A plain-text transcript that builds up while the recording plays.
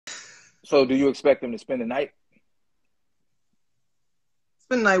So do you expect them to spend the night?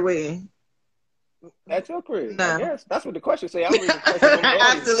 Spend the night with At your crib, I No. guess. That's what the question say. I'm reading the question from the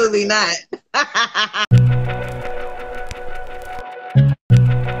audience. Absolutely not.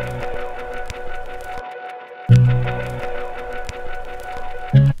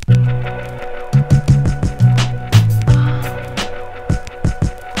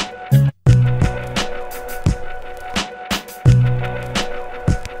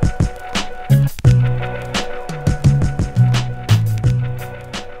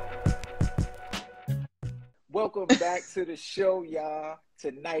 Welcome back to the show, y'all.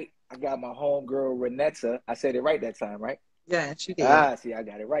 Tonight, I got my homegirl, Renetta. I said it right that time, right? Yeah, she did. Ah, see, I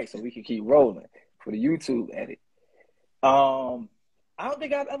got it right, so we can keep rolling for the YouTube edit. I don't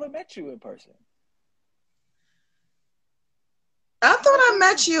think I've ever met you in person. I thought I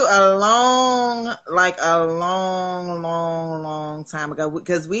met you a long time ago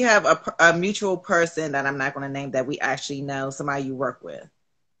because we have a mutual person that I'm not going to name that we actually know, somebody you work with.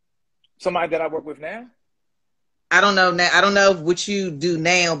 Somebody that I work with now? I don't know now. I don't know what you do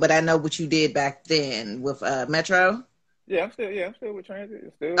now, but I know what you did back then with Metro. I'm still with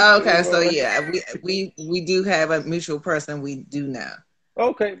Transit. Okay, so yeah, we do have a mutual person we do know.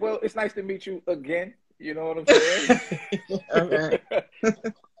 Okay, well, it's nice to meet you again. You know what I'm saying? Okay.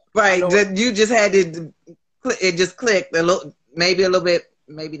 Right. You just had it just clicked maybe a little bit,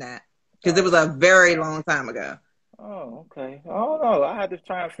 maybe not. Because it was a very long time ago. Oh, okay. Oh no, I had to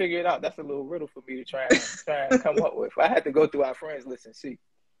try and figure it out. That's a little riddle for me to try and come up with. I had to go through our friends list and see.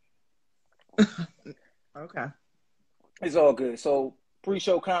 Okay. It's all good. So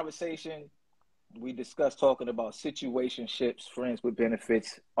pre-show conversation, we discussed talking about situationships, friends with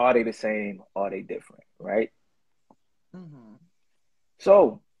benefits. Are they the same? Are they different? Right? Mm-hmm.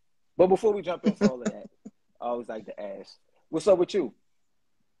 So, but before we jump into all of that, I always like to ask, what's up with you?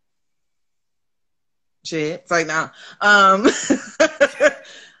 Shit. It's like now.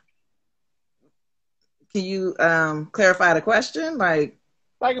 Can you clarify the question? Like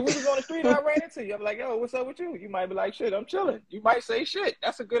if we was on the street and I ran into you, I'm like, yo, what's up with you? You might be like, shit, I'm chilling. You might say shit.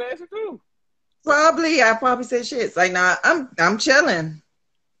 That's a good answer too. I probably said shit. It's like, nah, I'm chilling.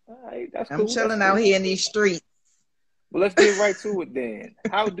 All right, that's cool. I'm chilling out here in these streets. Well, let's get right to it then.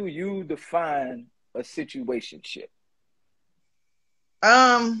 How do you define a situationship?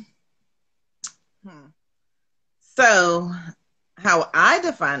 So how I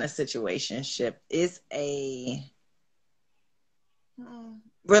define a situationship is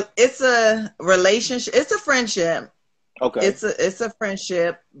it's a relationship, it's a friendship. Okay. It's a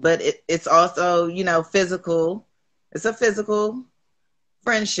friendship, but it's also, physical. It's a physical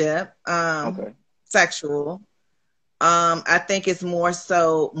friendship, Okay. sexual. I think it's more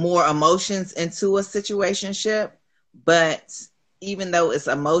emotions into a situationship, but even though it's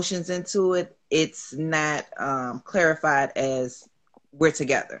emotions into it, it's not clarified as we're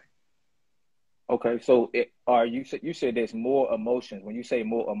together. Okay, so you said there's more emotions. When you say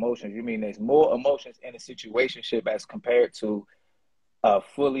more emotions, you mean there's more emotions in a situationship as compared to a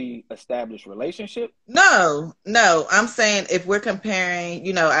fully established relationship? No, I'm saying if we're comparing,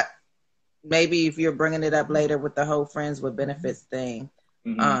 maybe if you're bringing it up later with the whole friends with benefits thing,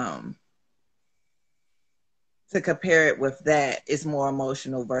 Mm-hmm. to compare it with that, it's more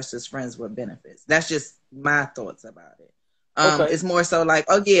emotional versus friends with benefits. That's just my thoughts about it. Okay. It's more so like,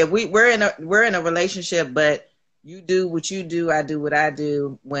 oh yeah, we're in a relationship, but you do what you do, I do what I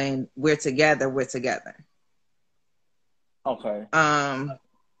do. When we're together, we're together. Okay. And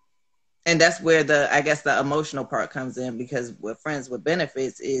that's where I guess the emotional part comes in, because with friends with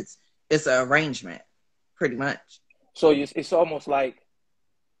benefits, it's an arrangement, pretty much. So it's almost like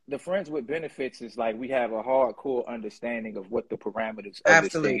the friends with benefits is like we have a hardcore understanding of what the parameters of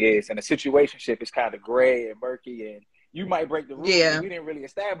this thing Absolutely. is, and a situationship is kind of gray and murky, and you might break the rules, Yeah. but we didn't really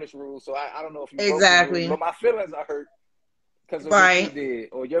establish rules, so I don't know if you broke the rules, Exactly. but my feelings are hurt because of what you Right. did,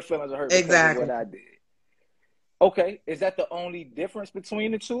 or your feelings are hurt because of what Exactly. I did. Okay, is that the only difference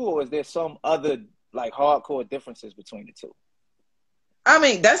between the two, or is there some other like hardcore differences between the two? I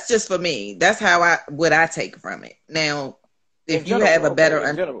mean, that's just for me. That's what I take from it. Now, In if you have general, a okay, better,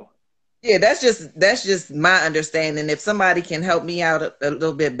 in general. yeah, that's just my understanding. If somebody can help me out a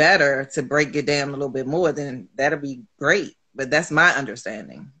little bit better to break it down a little bit more, then that'll be great. But that's my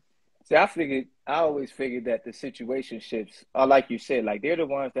understanding. See, I always figured that the situationships are like you said, like they're the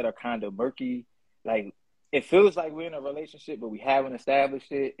ones that are kind of murky. Like it feels like we're in a relationship, but we haven't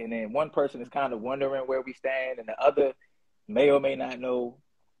established it. And then one person is kind of wondering where we stand, and the other may or may not know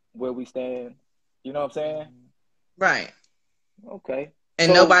where we stand. You know what I'm saying? Right. Okay. And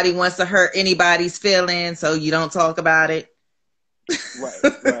So, nobody wants to hurt anybody's feelings, so you don't talk about it.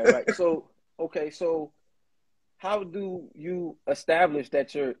 right. So okay, so how do you establish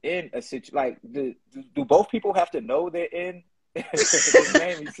that you're in a situation? Like, do both people have to know they're in? Because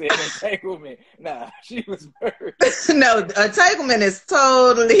Mamie said entanglement. Nah, she was buried. No, entanglement is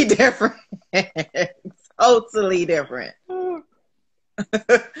totally different. Totally different.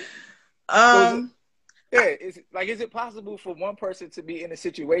 So is it? um, Yeah, is it possible for one person to be in a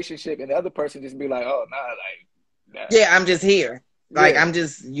situationship and the other person just be like, oh nah, like nah. yeah, I'm just here. Like Yeah. I'm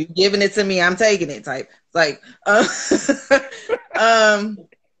just you giving it to me, I'm taking it type. It's like, um,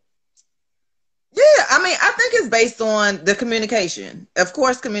 yeah, I mean, I think it's based on the communication. Of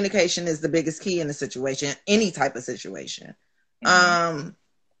course, communication is the biggest key in a situation, any type of situation. Mm-hmm. Um,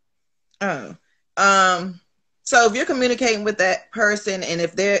 oh, um, so if you're communicating with that person, and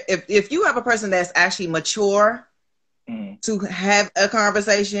if you have a person that's actually mature Mm-hmm. to have a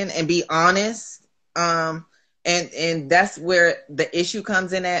conversation and be honest, and that's where the issue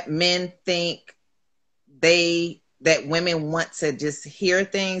comes in. At men think that women want to just hear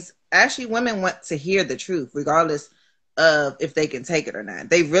things. Actually, women want to hear the truth, regardless of if they can take it or not.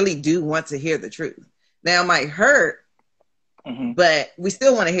 They really do want to hear the truth. Now, it might hurt, Mm-hmm. but we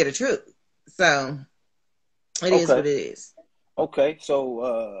still want to hear the truth. So it is Okay. what it is. Okay.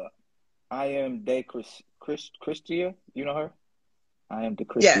 So I am De Christia. You know her? I am De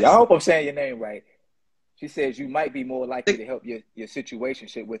Christia. I Yes. hope I'm saying your name right. She says you might be more likely The, to help your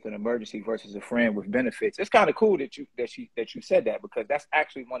situationship with an emergency versus a friend with benefits. It's kind of cool that you said that, because that's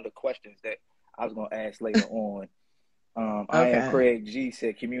actually one of the questions that I was going to ask later on. I am okay. Craig G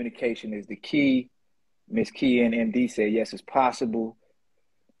said communication is the key. Miss Key and MD said yes, it's possible.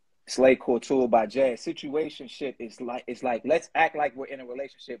 Slay Couture by Jazz. Situationship is like, it's like, let's act like we're in a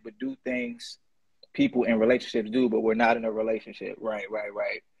relationship but do things people in relationships do, but we're not in a relationship. Right, right,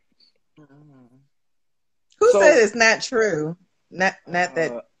 right. Mm-hmm. Who said So it's not true? Not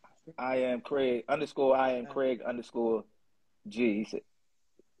that. I am Craig underscore I am Craig underscore G.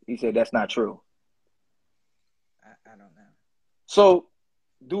 He said that's not true. I don't know. So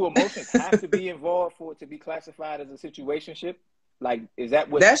do emotions have to be involved for it to be classified as a situationship? Like, is that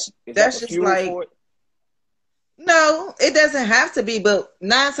That's the just fuel like, for it? no, it doesn't have to be, but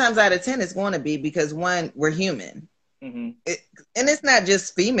 9 times out of 10 it's going to be, because one, we're human. Mm-hmm. And it's not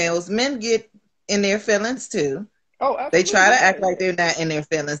just females. Men get in their feelings too. Oh, They try absolutely. to Yeah, act like yeah. they're not in their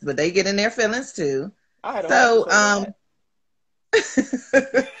feelings, but they get in their feelings too. I had a whole So, episode on that.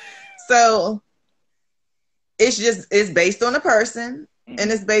 so it's based on the person, and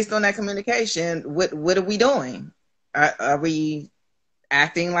Mm-hmm. it's based on that communication. What are we doing? Are we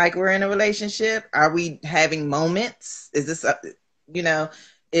acting like we're in a relationship? Are we having moments? Is this, you know,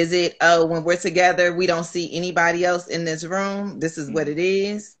 is it, oh, when we're together, we don't see anybody else in this room? This is what Mm-hmm. it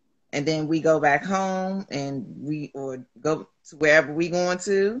is. And then we go back home or go to wherever we going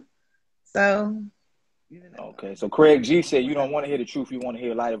to. So, you know, Okay, so Craig G said you don't want to hear the truth, you want to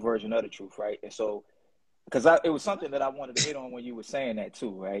hear a lighter version of the truth, right? And so, because it was what? something that I wanted to hit on when you were saying that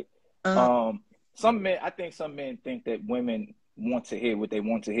too, right? Uh, Um, I think some men think that women want to hear what they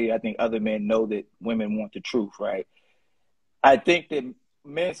want to hear. I think other men know that women want the truth, right? I think that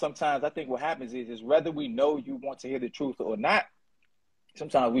men sometimes, I think what happens is whether we know you want to hear the truth or not,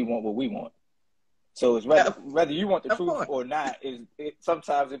 sometimes we want what we want. So it's yeah, whether you want the of truth course. or not,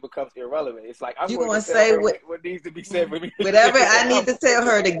 sometimes it becomes irrelevant. It's like I'm You going to going to tell say her what needs to be said for me to whatever get what I I need to want. tell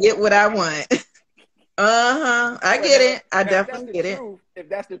her to get what I want. Uh-huh. I But get now, it. I if that's definitely the get it. truth,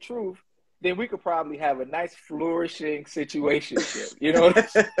 then we could probably have a nice flourishing situationship. You know what I'm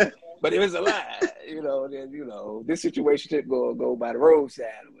saying? But if it's a lie, then this situationship go by the roadside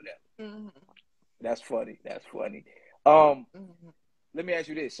or whatever. Mm-hmm. That's funny. That's funny. Um, Mm-hmm. Let me ask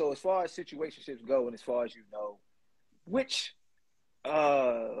you this. So as far as situationships go, and as far as you know, which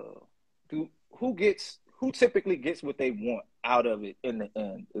uh do who typically gets what they want out of it in the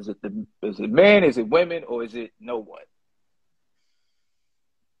end? Is it men, is it women, or is it no one?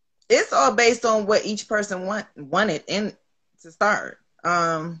 It's all based on what each person wanted in to start.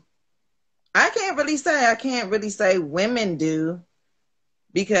 I can't really say women do,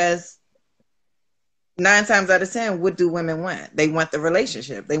 because 9 times out of 10, what do women want? They want the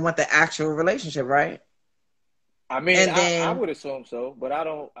relationship. They want the actual relationship, right? I mean, And I then, would assume so, but I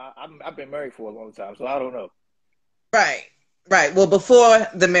don't. I've been married for a long time, so I don't know. right, right. Well, before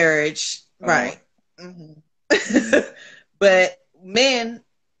the marriage, Uh huh. right. Hmm. Mm-hmm. But men,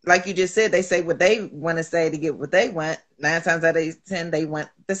 like you just said, they say what they want to say to get what they want. 9 times out of 10, they want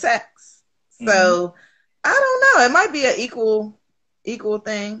the sex. Mm-hmm. So I don't know. It might be an equal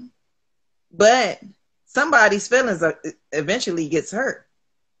thing, but somebody's feelings eventually gets hurt.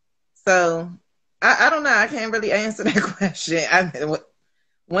 So I don't know. I can't really answer that question. What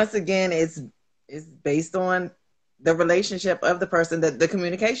once again, it's based on the relationship of the person, the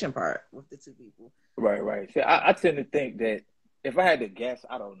communication part with the two people. Right, right. See, I tend to think that if I had to guess,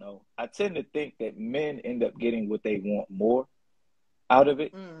 I don't know. I tend to think that men end up getting what they want more out of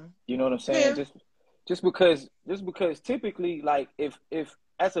it. Mm. You know what I'm saying? Yeah. Just because typically, like, if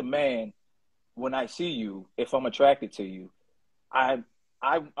as a man, when I see you, if I'm attracted to you, I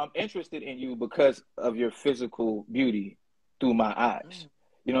I'm interested in you because of your physical beauty through my eyes. Mm.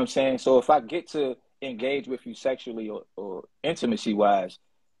 You know what I'm saying? So if I get to engage with you sexually or intimacy wise,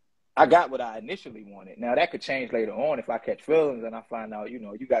 I got what I initially wanted. Now that could change later on if I catch feelings and I find out,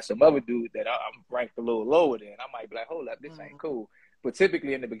 you got some other dude that I'm ranked a little lower than. I might be like, hold up, this ain't Mm. cool. But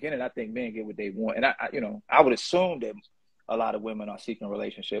typically in the beginning, I think men get what they want, and I would assume that a lot of women are seeking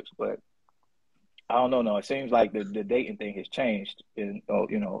relationships, but I don't know. No, it seems like the dating thing has changed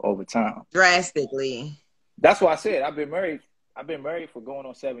over time. Drastically. That's why I said I've been married. I've been married for going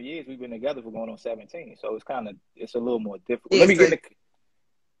on 7 years. We've been together for going on 17. So it's a little more difficult. Yeah, Let me get so in the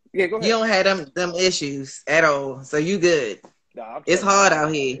yeah. Go you ahead. don't have them issues at all. So you good. No, I'm It's telling you, hard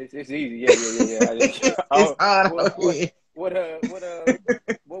out here. it's easy. Yeah, yeah, yeah, yeah. It's Oh, hard what out what here. what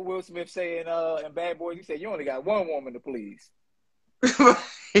what Will Smith say in Bad Boys? He said you only got one woman to please.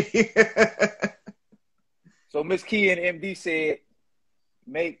 So Miss Key and MD said,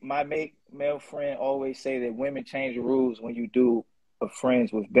 make male friend always say that women change the rules when you do a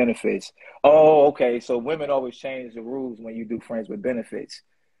friends with benefits. Oh, okay. So women always change the rules when you do friends with benefits.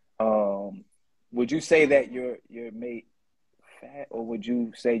 Um, would you say that your mate fat, or would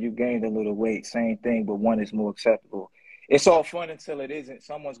you say you gained a little weight? Same thing, but one is more acceptable. It's all fun until it isn't.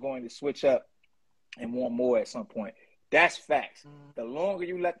 Someone's going to switch up and want more at some point. That's facts. Mm. The longer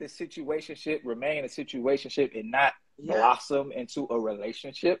you let the situationship remain a situationship and not Yep. blossom into a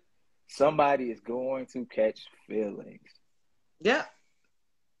relationship, somebody is going to catch feelings. Yep.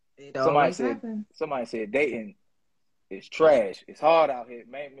 It Somebody always said happens. somebody said dating is trash. It's hard out here.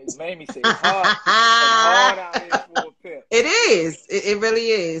 Made me say it's hard out here for a pimp. It is. It really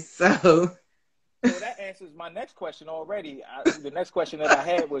is. So So that answers my next question already. The next question that I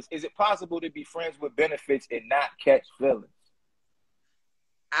had was: is it possible to be friends with benefits and not catch feelings?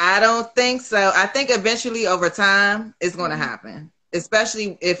 I don't think so. I think eventually over time it's going to Mm-hmm. happen,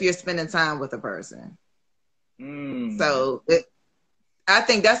 especially if you're spending time with a person. Mm. So I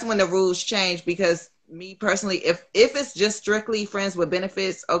think that's when the rules change because me personally, if it's just strictly friends with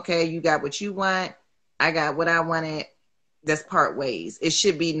benefits, okay, you got what you want, I got what I wanted. That's part ways. It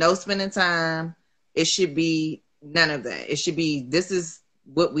should be no spending time. It should be none of that. It should be this is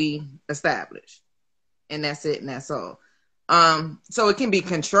what we established, and that's it, and that's all. So it can be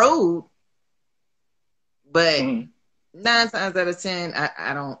controlled, but Mm. 9 times out of 10,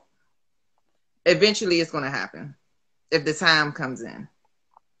 I don't. Eventually, it's going to happen if the time comes in.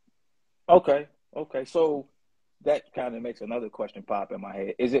 Okay. Okay. So that kind of makes another question pop in my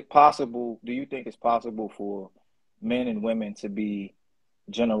head. Is it possible? Do you think it's possible for men and women to be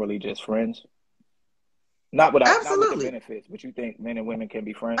generally just friends? Not with the Absolutely, benefits, but you think men and women can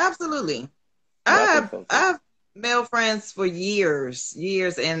be friends? absolutely. I Yeah, I think have so too. I have male friends for years,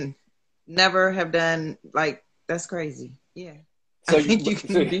 and never have done like that's crazy. Yeah, I So think you you so,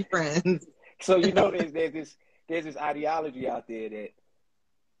 can be friends. so there's this ideology out there that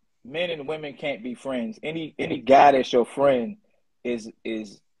men and women can't be friends. Any guy that's your friend is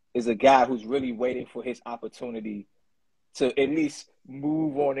a guy who's really waiting for his opportunity to at least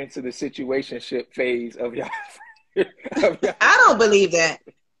move on into the situationship phase of y'all of y'all I don't friendship. believe that.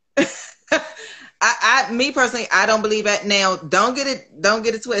 Me personally, I don't believe that. Now, don't get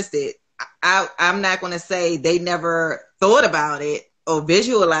it twisted. I'm not going to say they never thought about it or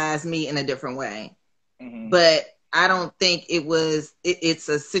visualized me in a different way, Mm-hmm. but I don't think it's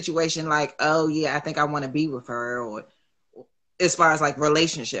a situation like, oh yeah, I think I want to be with her, or as far as like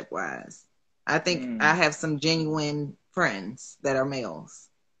relationship wise. I think I Mm. have some genuine friends that are males.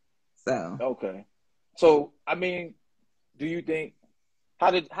 So Okay. So I mean, do you think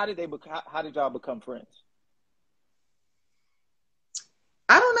how did y'all become friends?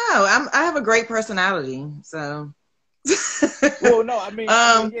 I don't know. I have a great personality, so Well, no, I mean,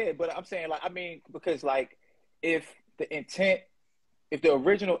 um, yeah, but I'm saying like, I mean, because like, if the intent, if the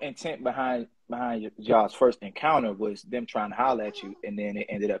original intent behind y'all's first encounter was them trying to holler at you, and then it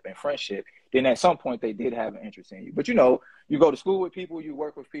ended up in friendship, then at some point they did have an interest in you. But you go to school with people, you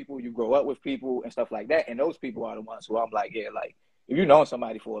work with people, you grow up with people, and stuff like that, and those people are the ones who I'm like, yeah, like if you've known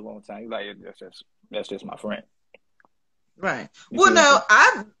somebody for a long time, you're like, yeah, that's just my friend. right. You see Well, what I'm no,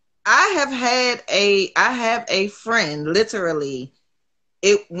 saying? I have a friend literally.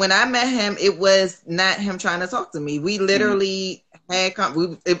 when I met him, it was not him trying to talk to me. We Mm-hmm. literally had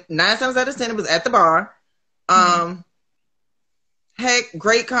 9 times out of 10 it was at the bar. Mm-hmm. Had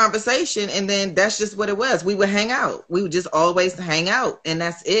great conversation, and then that's just what it was. We would hang out. We would just always hang out, and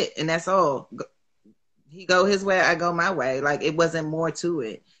that's it, and that's all. He go his way, I go my way. Like, it wasn't more to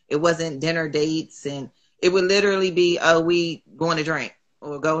it. It wasn't dinner dates, and it would literally be, oh, we going to drink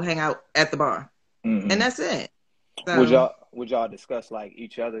or go hang out at the bar, and Mm-hmm. that's it. Would So, y'all discuss like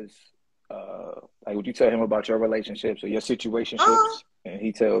each other's like would you tell him about your relationships or your oh situationships and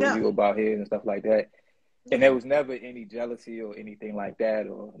he tell yeah, you about his and stuff like that? And there yeah. was never any jealousy or anything like that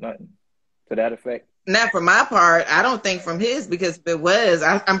or nothing to that effect? Not for my part. I don't think from his, because if it was,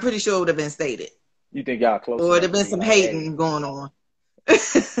 I'm pretty sure it would have been stated, You think y'all close or it'd enough have to been be some like, hey, hating going on.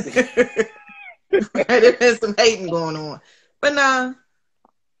 There's been some hating going on. But no,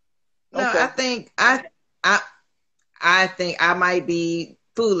 no, I okay. think I I think I might be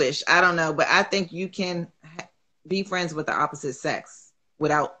foolish. I don't know, but I think you can be friends with the opposite sex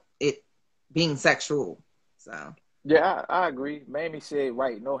without it being sexual. So, Yeah, I agree. Mamie said,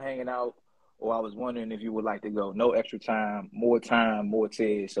 right, no hanging out, or I was wondering if you would like to go. No extra time, more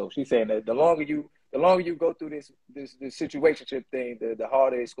Ted. So she's saying that the longer you go through this situationship thing, the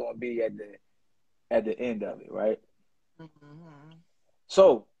harder it's going to be at the end of it, right? mhm.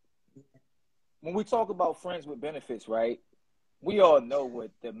 So when we talk about friends with benefits, right? We all know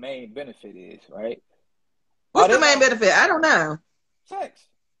what the main benefit is, right? Are What's the there main not benefit? I don't know. sex?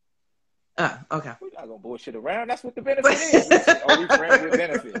 Oh, okay. We're not gonna bullshit around. That's what the benefit is. We say, are we friends with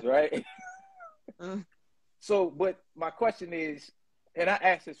benefits, right? So, but my question is, and I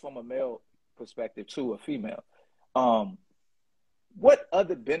ask this from a male perspective to a female. Um, what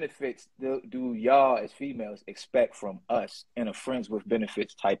other benefits do y'all as females expect from us in a friends with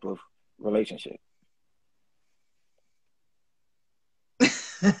benefits type of relationship?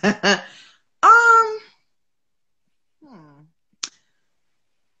 um, hmm.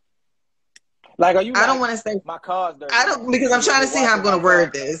 Like, are you I don't like want to say my car's I dirty? don't, because Are I'm you over trying here to see how I'm washing going my to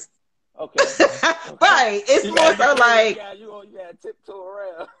word car? this. Okay, okay. Right. It's more You so clear. like You gotta tiptoe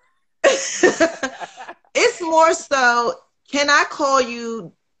around. it's more so, can I call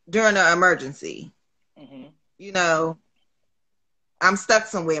you during an emergency? Hmm. You know, I'm stuck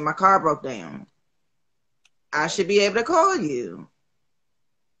somewhere, my car broke down. I Okay. should be able to call you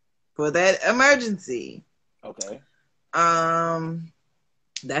for that emergency. Okay. Um,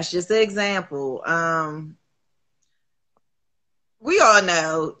 that's just an example. We all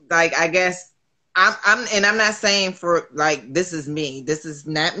know, like, I guess and I'm not saying for like this is me. This is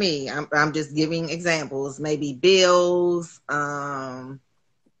not me. I'm just giving examples. Maybe bills, because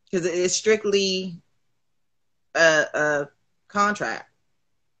it's strictly a contract,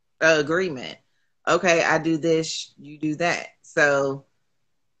 a agreement. Okay, I do this, you do that. So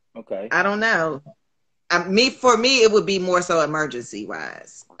Okay. I don't know. For me, it would be more so emergency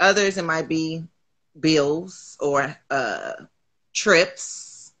wise. Others, it might be bills or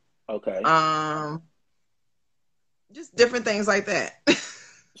trips, Okay. um, just different things like that.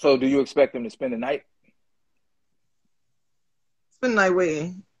 So, do you expect them to spend the night Spend the night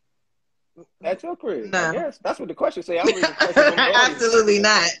with at your crib? I no, guess that's what the question say. I'm reading the question from the audience. absolutely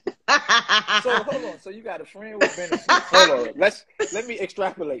not. So, hold on. So, you got a friend with benefits. Hold on. Let me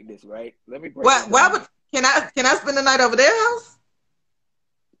extrapolate this. Right. Let me break Why? it Why would down. can I spend the night over their house?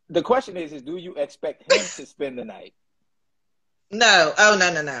 The question is do you expect him to spend the night? No. Oh,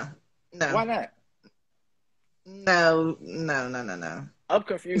 no. Why not? No. I'm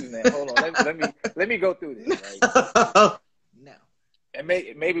confused now. Hold on. Let me go through this. Right. No. No. And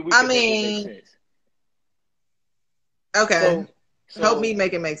maybe we I can make it make mean, sense. okay. So, Help me so,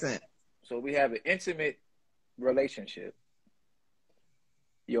 make it make sense. so we have an intimate relationship.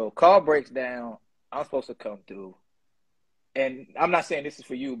 Your car breaks down. I'm supposed to come through. And I'm not saying this is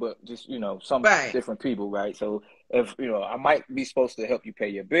for you, but just, some Right. different people, right? So if, I might be supposed to help you pay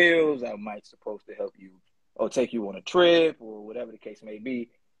your bills. I might supposed to help you or take you on a trip or whatever the case may be.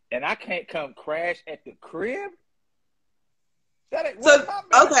 And I can't come crash at the crib. Where's So my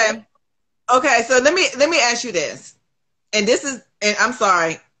benefit? okay. Okay. So let me ask you this. And this is, and I'm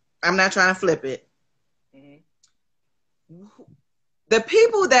sorry, I'm not trying to flip it. Mm-hmm. The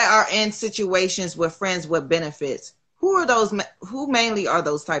people that are in situations with friends with benefits, who are those? Who mainly are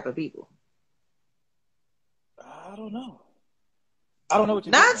those type of people? I don't know. I don't know what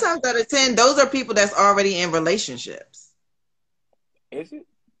you're getting Nine at. times out of 10, those are people that's already in relationships. Is it?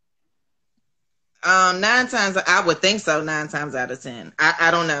 9 times, I would think so. 9 times out of 10,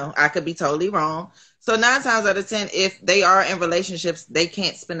 I don't know. I could be totally wrong. So 9 times out of 10, if they are in relationships, they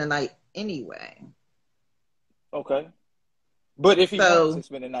can't spend the night anyway. Okay. But if he wants to So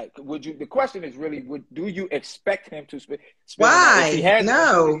spend the night, would you? The question is really, do you expect him to spend the night if he why? has the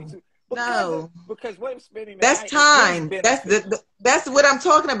ability No, to? no. Because what if spending the That's night is his time. benefit? That's what I'm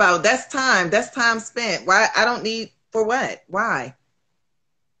talking about. That's time. That's time spent. Why? I don't need for what? Why?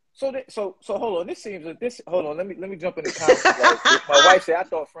 So hold on. This seems that this hold on. Let me jump in the comments because my wife said I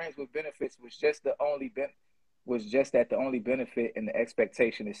thought friends with benefits was just the only was just that the only benefit and the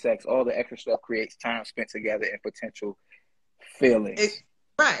expectation is sex. All the extra stuff creates time spent together and potential It, feelings.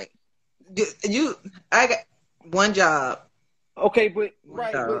 right. I got one job. Okay, but One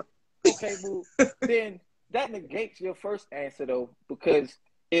right, but job. okay, well then that negates your first answer though, because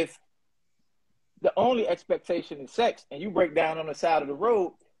if the only expectation is sex and you break down on the side of the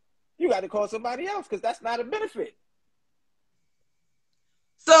road, you got to call somebody else because that's not a benefit.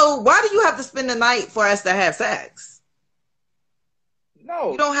 So why do you have to spend the night for us to have sex? You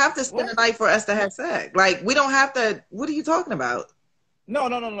No, don't have to spend the what? night for us to have sex. Like we don't have to. What are you talking about? No.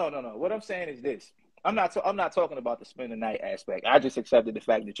 What I'm saying is this. I'm not talking about the spend the night aspect. I just accepted the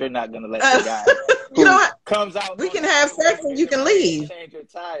fact that you're not going to let the guy You who don't. comes out We on can the have highway sex to and get you the can friend to leave. change your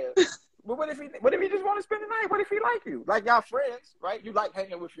tire. But what if he just want to spend the night? What if he like you? Like y'all friends, right? You like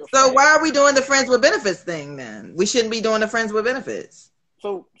hanging with your So friends. why are we doing the friends with benefits thing then? We shouldn't be doing the friends with benefits.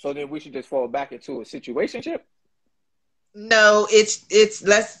 So then we should just fall back into a situationship. No, it's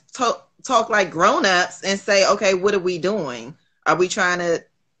let's talk like grown-ups and say, okay, what are we doing? Are we trying to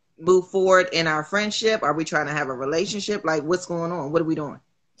move forward in our friendship? Are we trying to have a relationship? Like what's going on? What are we doing?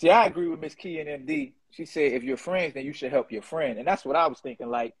 See, I agree with Miss Key and MD. She said if you're friends, then you should help your friend. And that's what I was thinking.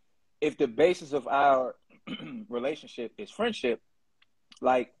 Like, if the basis of our relationship is friendship,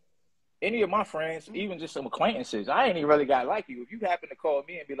 like any of my friends, even just some acquaintances, I ain't even really got like you. If you happen to call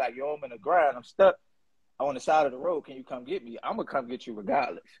me and be like, yo, I'm in the grind, I'm stuck on the side of the road, can you come get me? I'm gonna come get you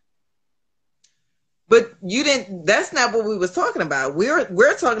regardless. But you didn't that's not what we was talking about.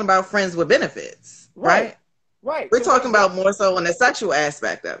 We're talking about friends with benefits, Right. right? Right. We're So talking about more so on the sexual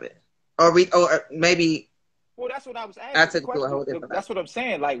aspect of it. Or maybe well, that's what I was I asking. The took it to a question, whole different that's what I'm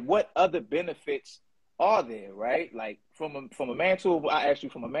saying. Like, what other benefits are there, right? Like, from a man to I asked you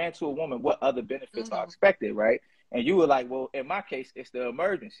from a man to a woman, what other benefits are mm-hmm. expected, right? And you were like, well, in my case, it's the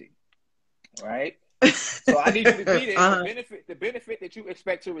emergency, right? So I need you to be there. Uh-huh. The benefit that you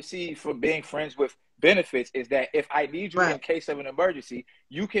expect to receive from being friends with benefits is that if I need you in Right. case of an emergency,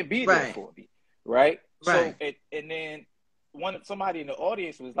 you can be there Right. for me, right? So Right. and then somebody in the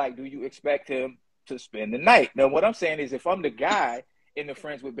audience was like, "Do you expect him to spend the night?" Now, what I'm saying is, if I'm the guy in the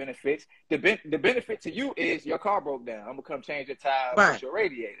friends with benefits, the benefit to you is your car broke down. I'm gonna come change your tire, fix Right. your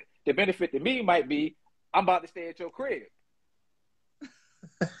radiator. The benefit to me might be I'm about to stay at your crib.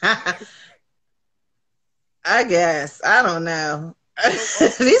 I guess. I don't know.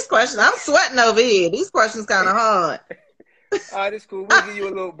 So, These questions, I'm sweating over here. These questions kind of hard. all right, it's cool. We'll give you a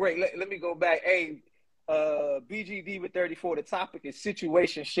little break. Let me go back. Hey, BGD with 34. The topic is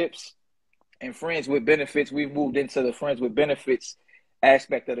situationships and friends with benefits. We've moved into the friends with benefits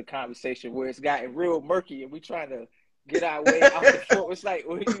aspect of the conversation where it's gotten real murky and we trying to get our way out the forest. It's like,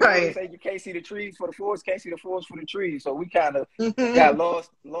 you know what they Right. say, you can't see the trees for the forest, can't see the forest for the trees. So we kind of got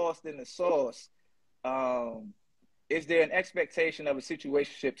Mhm. lost in the sauce. Um, is there an expectation of a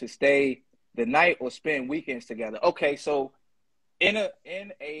situationship to stay the night or spend weekends together? Okay, so in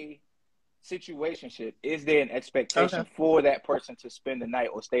a situationship, is there an Okay. expectation for that person to spend the night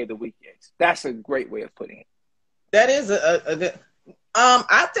or stay the weekends? That's a great way of putting it. That is a good.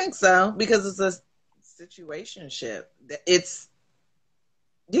 I think so because it's a situationship. It's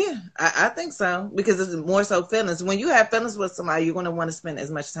yeah, I think so because it's more so feelings. When you have feelings with somebody, you're going to want to spend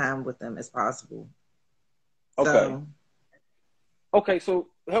as much time with them as possible. Okay. So Okay, so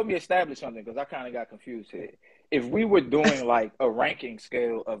help me establish something because I kind of got confused here. If we were doing like a ranking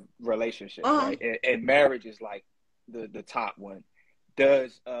scale of relationships, uh-huh. right, and marriage is like the top one,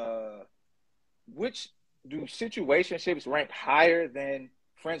 does which do situationships rank higher than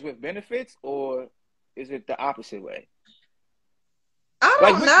friends with benefits, or is it the opposite way? I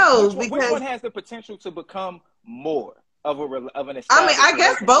Like don't know which one because has the potential to become more of of an I mean established I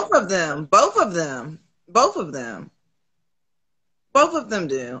guess both relationship? of them, both of them, both of them, both of them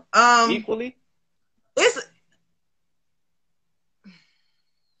do. Equally? It's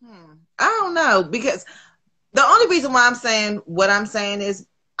I don't know because the only reason why I'm saying what I'm saying is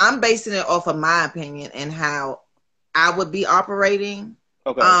I'm basing it off of my opinion and how I would be operating.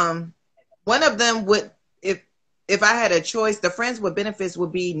 Okay. Um, one of them would if I had a choice, the friends with benefits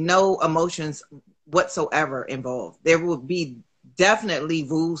would be no emotions whatsoever involved. There would be definitely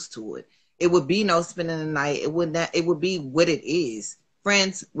rules to it. It would be no spending the night. It would not. It would be what it is.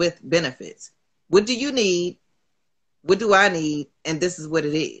 Friends with benefits. What do you need? What do I need? And this is what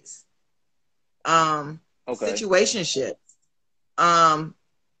it is. Okay. Situationships.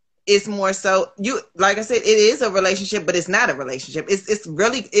 It's more so you, like I said, it is a relationship, but it's not a relationship. It's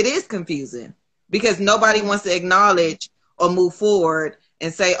really, it is confusing because nobody wants to acknowledge or move forward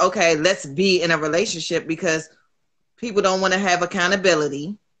and say, okay, let's be in a relationship, because people don't want to have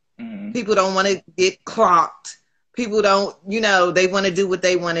accountability. Mm-hmm. People don't want to get clocked. People don't, they want to do what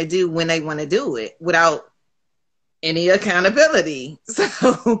they want to do when they want to do it without any accountability.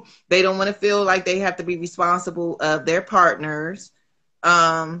 So they don't want to feel like they have to be responsible of their partners.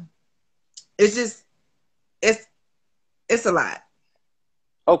 It's just, it's a lot.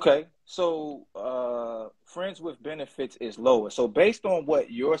 Okay. So friends with benefits is lower. So based on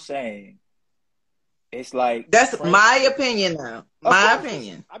what you're saying, it's like That's friends. my opinion now. Of My course,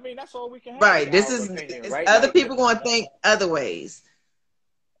 opinion. I mean that's all we can have is Right. This our is, opinion, it's right? other Like people going to think other ways.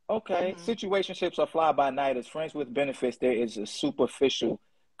 okay, Mm-hmm. situationships are fly by night. As friends with benefits, there is a superficial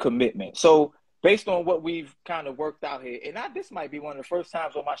commitment. So, based on what we've kind of worked out here, and this might be one of the first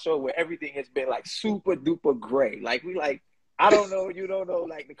times on my show where everything has been like super duper gray. Like I don't know, you don't know.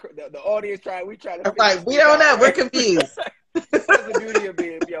 Like the audience we try to figure Right. this We thing don't out, know. We're right? confused. That's the beauty of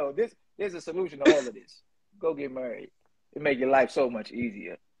being there's a solution to all of this. Go get married. It make your life so much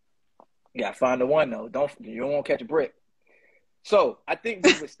easier. You gotta find the one though. You don't want to catch a brick. So I think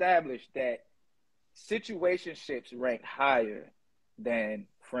we've established that situationships rank higher than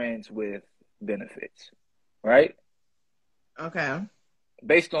friends with benefits, right? Okay.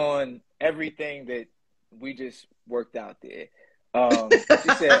 Based on everything that we just worked out there. She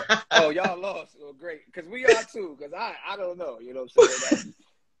said, "Oh, y'all lost. Well, great, because we are too. Because I don't know. You know what I'm saying?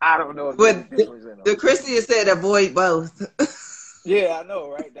 I don't know if there's a But difference in them. the Christian said avoid both. Yeah, I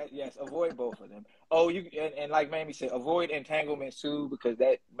know, right? Yes, avoid both of them. Oh, and like Mamie said, avoid entanglements too, because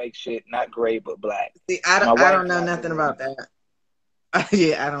that makes shit not gray but black. See, My I wife don't know tried nothing to about raise. that.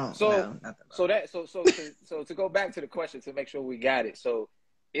 Yeah, I don't So know nothing about so that so to go back to the question to make sure we got it. So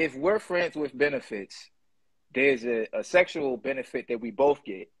if we're friends with benefits, there's a sexual benefit that we both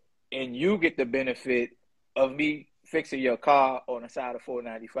get, and you get the benefit of me fixing your car on the side of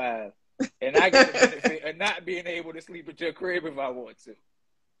 495, and I get the that. benefit of not being able to sleep at your crib if I want to.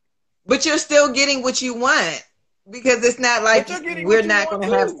 But you're still getting what you want, because it's not But like you're getting we're what you not want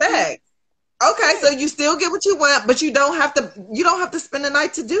going to have too. sex. Okay, so Yeah. you still get what you want, but you don't have to. You don't have to spend the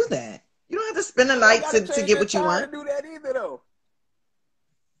night to do that. You don't have to spend the I don't night gotta to change get your what you tire want. to do that either, though.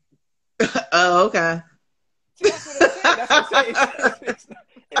 Oh, okay. See, that's what I'm saying. That's what I'm saying.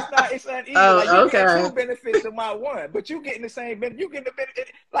 It's not even like you Oh, getting okay. two benefits to my one, but you getting the same benefit. You getting the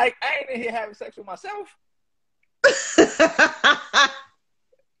benefit. Like I ain't in here having sex with myself.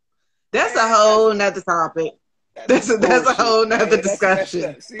 That's a Man, whole nother topic. that's some That's a bullshit, whole nother man. That's messed discussion.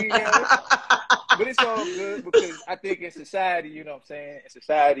 up. See that? But it's all good because I think in society, you know what I'm saying? In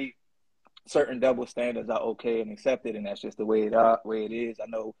society, certain double standards are okay and accepted, and that's just the way it is.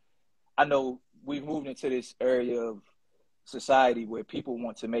 I know we've moved into this area of society where people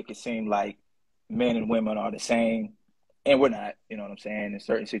want to make it seem like men and women are the same, and we're not. You know what I'm saying? In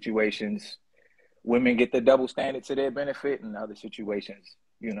certain situations, women get the double standard to their benefit, and in other situations,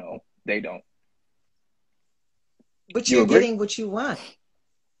 they don't. But You you're agree? getting what you want.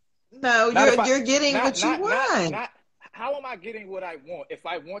 No, Not if I you're getting not what you not not want. not. How am I getting what I want if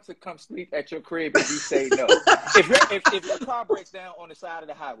I want to come sleep at your crib and you say no? If your car breaks down on the side of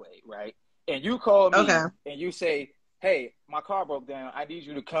the highway, right, and you call Okay. me and you say, "Hey, my car broke down. I need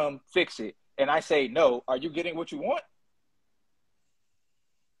you to come fix it," and I say no, are you getting what you want?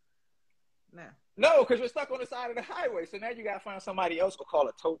 No. No, because you're stuck on the side of the highway. So now you gotta find somebody else or call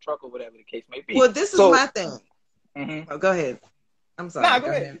a tow truck or whatever the case may be. Well, this is So, my thing. mm-hmm. Oh, go ahead. I'm Nah, sorry. go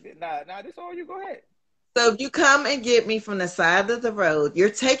Go ahead. ahead. Nah, this all you. Go ahead. So if you come and get me from the side of the road, you're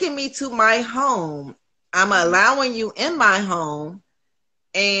taking me to my home. I'm Mm-hmm. allowing you in my home,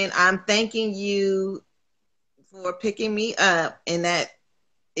 and I'm thanking you for picking me up. And that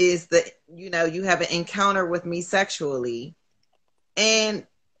is you have an encounter with me sexually, and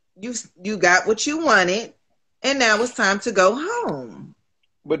you got what you wanted, and now it's time to go home.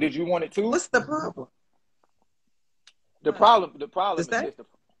 But did you want it too? What's the problem? The What? problem The is sex? this.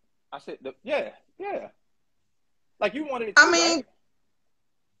 I said, yeah. Like you wanted it I too, right? mean,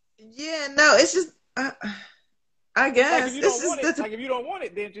 yeah, no, it's just, I Like if guess you it's don't just want it, that. like if you don't want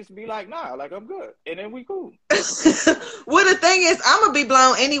it, then just be like, nah, like I'm good, and then we cool. Well, the thing is, I'm gonna be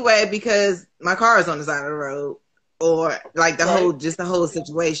blown anyway because my car is on the side of the road, or like Right. the whole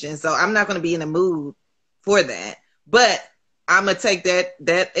situation. So I'm not gonna be in the mood for that. But I'm gonna take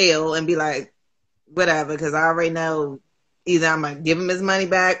that L and be like, whatever, because I already know either I'm gonna give him his money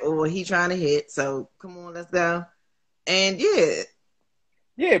back or he trying to hit. So come on, let's go. And yeah.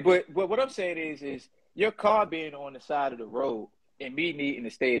 Yeah, but what I'm saying is your car being on the side of the road and me needing to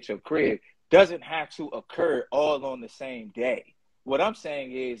stay at your crib doesn't have to occur all on the same day. What I'm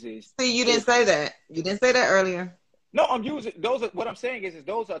saying is See, you didn't if say that. You didn't say that earlier. no, I'm using those are what I'm saying is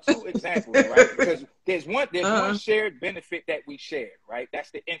those are two examples, right? Because there's one Uh-uh. shared benefit that we share, right?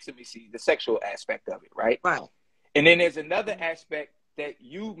 That's the intimacy, the sexual aspect of it, right? Right. And then there's another aspect that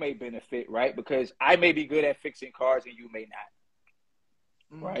you may benefit, right? Because I may be good at fixing cars and you may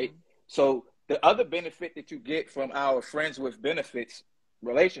not, right? Mm-hmm. So the other benefit that you get from our friends with benefits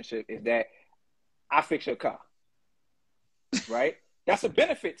relationship is that I fix your car, right? That's a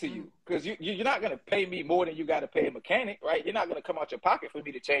benefit to you because you're not going to pay me more than you got to pay a mechanic, right? You're not going to come out your pocket for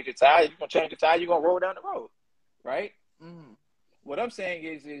me to change your tire. You're going to change the tire, you're going to roll down the road, right? Mm-hmm. What I'm saying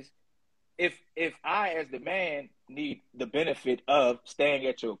is if I as the man need the benefit of staying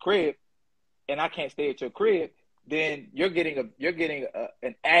at your crib and I can't stay at your crib, then you're getting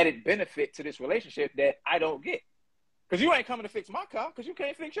an added benefit to this relationship that I don't get because you ain't coming to fix my car because you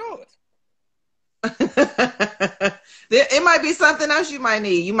can't fix yours. It might be something else you might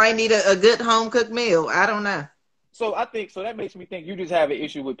need. You might need a good home cooked meal. I don't know. So I think so that makes me think you just have an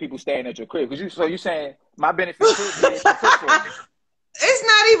issue with people staying at your crib because you're saying my benefit could be that you cook for me. It's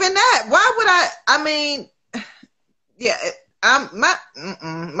not even that. Why would I? I mean, yeah,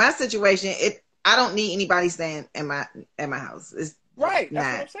 my situation. I don't need anybody staying at my house. It's Right.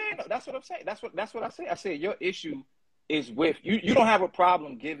 That's what not I'm saying. That's what I'm saying. That's what I say. I said your issue is with you. You don't have a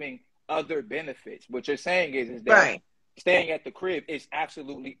problem giving other benefits. What you're saying is that right. staying at the crib is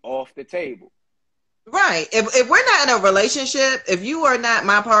absolutely off the table. Right. If we're not in a relationship, if you are not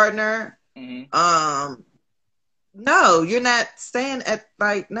my partner, Mm-hmm. no, you're not staying at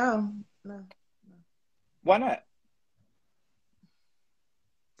no. Why not?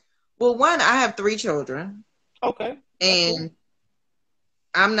 Well, one, I have 3 children, Okay, that's cool. and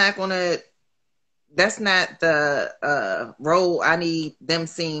I'm not gonna. That's not the role I need them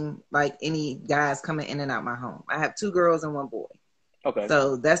seeing like any guys coming in and out my home. I have 2 girls and 1 boy, Okay.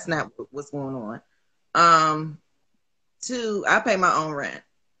 so that's not what's going on. Um, 2, I pay my own rent.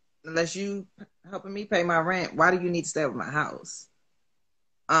 Unless you helping me pay my rent, why do you need to stay with my house?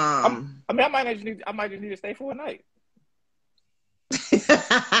 I mean, I might just need to stay for a night.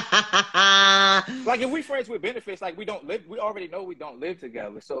 Like if we friends with benefits, like we don't live, we already know we don't live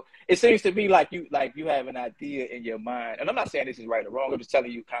together. So it seems to me like you have an idea in your mind, and I'm not saying this is right or wrong. I'm just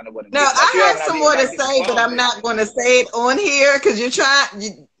telling you kind of what it No, is. Like you I have have an some idea, more to like this say, but bum I'm life. not going to say it on here because you're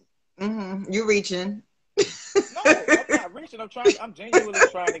reaching. No, I'm not reaching. I'm genuinely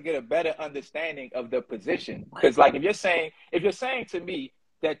trying to get a better understanding of the position. Because like if you're saying to me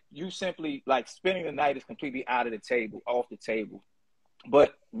that you simply like spending the night is completely out of the table, off the table,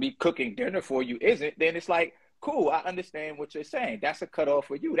 but me cooking dinner for you isn't, then it's like, cool, I understand what you're saying. That's a cutoff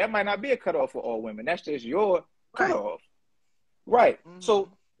for you. That might not be a cutoff for all women. That's just your Right. cutoff. Right.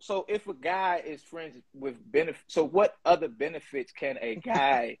 Mm-hmm. So if a guy is friends with benefits, so what other benefits can a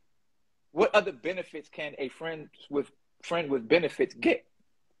friend with benefits get?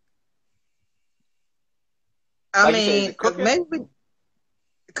 I Like you said, is mean, it cooking? maybe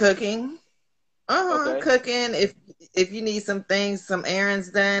cooking. Okay. Cooking. If you need some things, some errands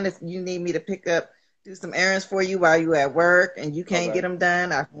done, if you need me to do some errands for you while you at work and you can't get Okay. them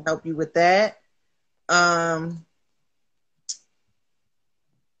done, I can help you with that. Um,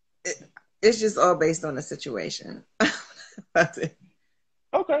 it, it's just all based on the situation.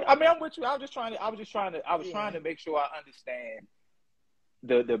 Okay. I mean, I'm with you. I was trying to Yeah. make sure I understand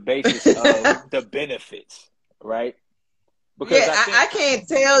the basis of the benefits, right? Because Yeah, I I think can't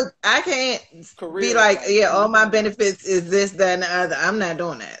tell. I can't be career like, advantage. yeah, all my benefits is this, that, and the other. I'm not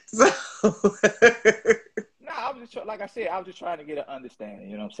doing that. So, No, I was just like I said, I was just trying to get an understanding.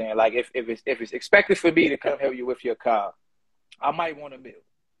 You know what I'm saying? Like if it's expected for me to come help you with your car, I might want a meal.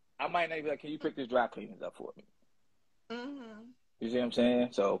 I might not be like, can you pick this dry cleaners up for me? hmm You see what I'm saying?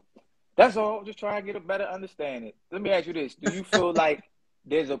 So that's all. Just try to get a better understanding. Let me ask you this: do you feel like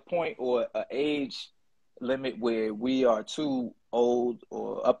there's a point or an age limit where we are too old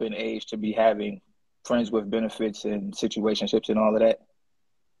or up in age to be having friends with benefits and situationships and all of that?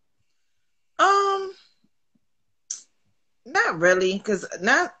 um, not really, because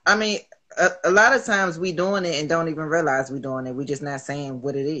not. I mean, a lot of times we doing it and don't even realize we doing it. We just not saying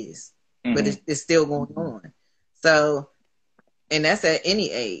what it is, but Mm-hmm. it's still going on. So, and that's at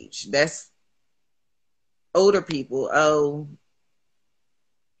any age. That's older people. Oh,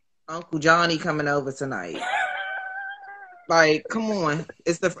 Uncle Johnny coming over tonight. Like, come on.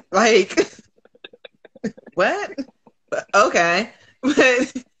 It's the like what? Okay.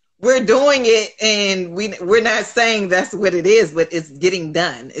 But we're doing it, and we're not saying that's what it is, but it's getting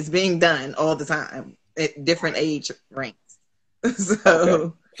done. It's being done all the time at different Right. age ranks. Okay.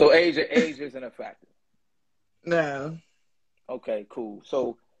 So So age isn't a factor. no. Okay, cool.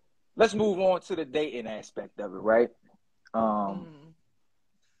 So let's move on to the dating aspect of it, right? Um, Mm.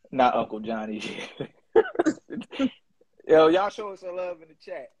 not Uncle Johnny. Yo, y'all show us some love in the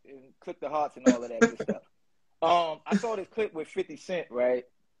chat and click the hearts and all of that good stuff. I saw this clip with 50 Cent, right?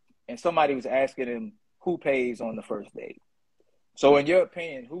 And somebody was asking him who pays on the first date. So, in your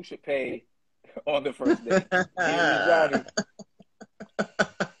opinion, who should pay on the first date? Me or Johnny?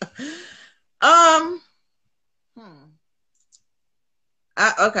 um. Hmm.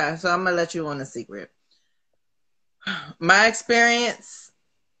 Okay, so I'm gonna let you on a secret. My experience,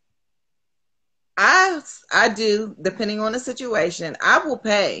 I do, depending on the situation, I will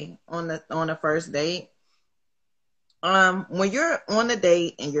pay on the first date. When you're on a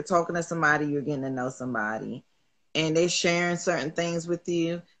date and you're talking to somebody, you're getting to know somebody, and they're sharing certain things with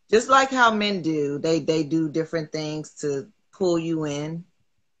you, just like how men do. They do different things to pull you in.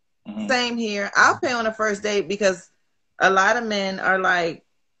 Mm-hmm. Same here. I'll pay on the first date because a lot of men are like,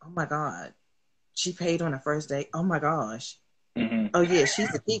 "Oh my god, she paid on the first date. Oh my gosh. Mm-hmm. Oh yeah,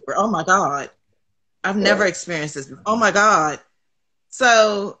 she's a keeper. Oh my god, I've never Right. experienced this before. Oh my god."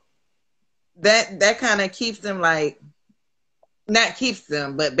 So that kind of keeps them like, not keeps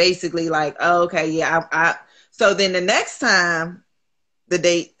them, but basically like, oh, okay, yeah, I. So then the next time the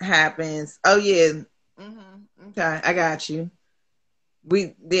date happens, oh yeah, okay, I got you.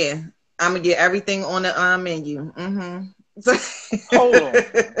 We yeah, I'm gonna get everything on the menu. So, Hold on.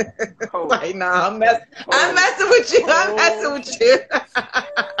 Hold like, no, on. I'm Hold messing with you. I'm messing hold. with you.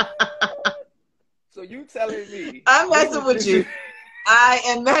 So you telling me I'm this messing is with this is you. I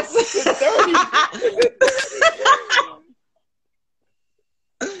am messing. it's a 30 it's a 30 game.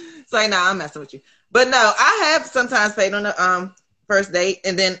 So no, I'm messing with you. But no, I have sometimes paid on the first date,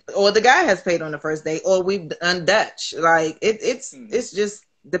 and then or the guy has paid on the first date, or we've done Dutch. Like Hmm. it's just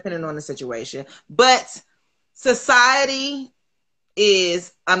depending on the situation. But society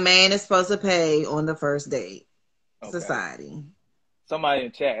is a man is supposed to pay on the first date. Okay. Society. Somebody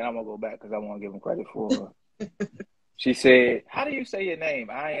in chat, and I'm gonna go back because I want to give him credit for. She said, "How do you say your name?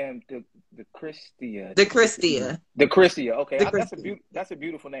 I am the Christia. The Christia. The Christia. Okay, The that's a Christia. that's a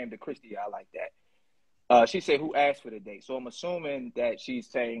beautiful name, the Christia. I like that." She said, "Who asked for the date?" So I'm assuming that she's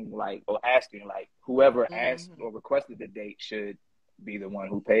saying like, or asking like, whoever asked Mm-hmm. or requested the date should be the one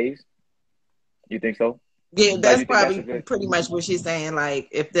who pays. You think so? Yeah, Like, that's you think that's a probably good? pretty much what she's saying. Like,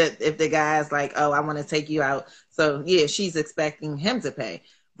 if the guy's like, "Oh, I want to take you out," so yeah, she's expecting him to pay.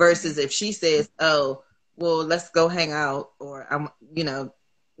 Mm-hmm. Versus if she says, "Oh, well, let's go hang out," or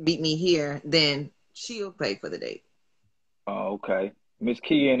meet me here," then she'll pay for the date. Oh, okay. Miss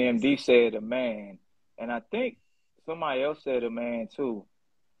Key and MD said a man, and I think somebody else said a man too.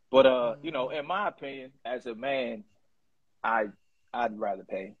 But Mm. in my opinion, as a man, I I'd rather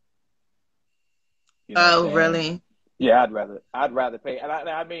pay. You know what I'm Oh, saying? really? Yeah, I'd rather pay. And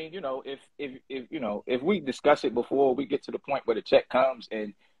I mean, if we discuss it before we get to the point where the check comes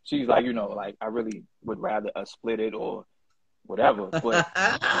and she's like, like I really would rather us split it or whatever. But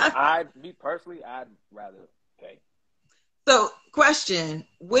me personally, I'd rather pay. So, question: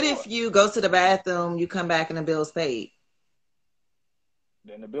 what if Sure. you go to the bathroom, you come back, and the bill's paid?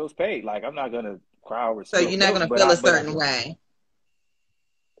 Then the bill's paid. Like I'm not gonna cry over So spilled you're not milk, gonna but feel I a but I, certain way.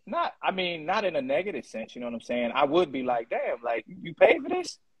 not I mean not in a negative sense. You know what I'm saying? I would be like, damn, like you paid for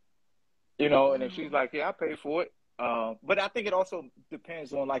this. And if she's Mm-hmm. like, yeah, I paid for it. But I think it also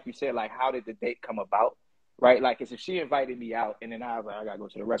depends on, like you said, like how did the date come about, right? Like, 'cause if she invited me out and then I was like, I gotta go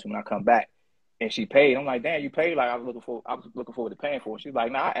to the restaurant when I come back, and she paid, I'm like, damn, you paid. Like I was looking forward to paying for it. She's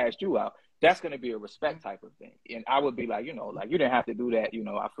like, nah, I asked you out. That's gonna be a respect type of thing, and I would be like, like you didn't have to do that.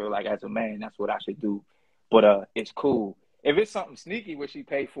 I feel like as a man, that's what I should do. But it's cool. If it's something sneaky where she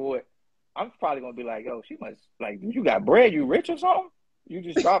paid for it, I'm probably gonna be like, yo, she must like, you got bread, you rich or something? You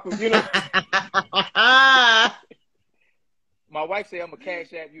just drop it. My wife say I'm gonna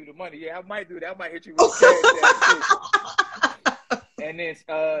cash app you the money. Yeah, I might do that. I might hit you with the cash app too. And then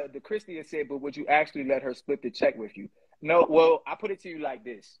the Christian said, but would you actually let her split the check with you? No. Well, I put it to you like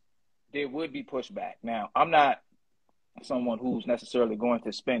this: there would be pushback. Now, I'm not someone who's necessarily going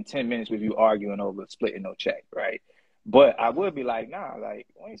to spend 10 minutes with you arguing over splitting no check, right? But I would be like, nah, like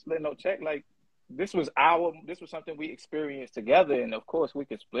we ain't splitting no check. Like this was something we experienced together, and of course we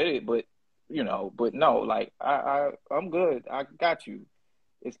could split it, but no, like I'm good. I got you.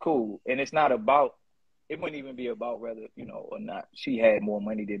 It's cool, and it's not about. It wouldn't even be about whether or not she had more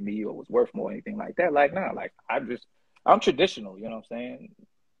money than me or was worth more, or anything like that. Like, nah, like I'm traditional. You know what I'm saying?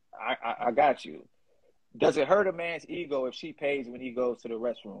 I got you. Does it hurt a man's ego if she pays when he goes to the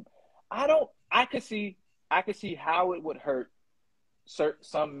restroom? I don't. I could see how it would hurt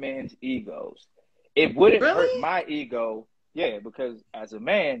some men's egos. It wouldn't hurt Really? my ego, yeah, because as a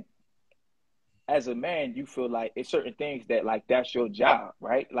man, you feel like it's certain things that like that's your job,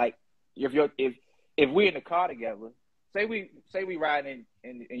 right? Like if we're in the car together, say we riding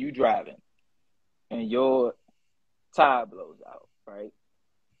and you driving and your tire blows out, right?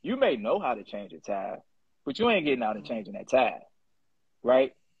 You may know how to change a tire, but you ain't getting out and changing that tire,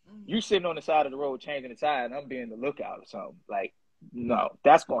 right? Mm-hmm. You sitting on the side of the road changing the tire, and I'm being the lookout or something. Like, no,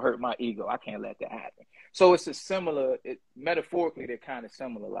 that's gonna hurt my ego. I can't let that happen. So it's a similar, metaphorically, they're kind of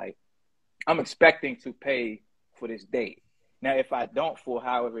similar. Like, I'm expecting to pay for this date. Now, if I don't, for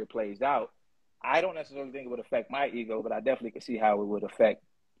however it plays out, I don't necessarily think it would affect my ego, but I definitely could see how it would affect,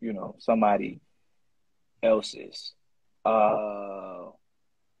 somebody else's. Uh,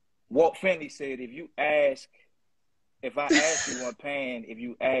 Walt Finley said, if I ask you one pan, if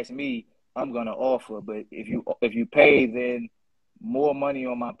you ask me, I'm gonna offer. But if you pay, then more money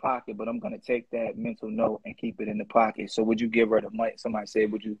on my pocket. But I'm gonna take that mental note and keep it in the pocket. So would you give her the money? Somebody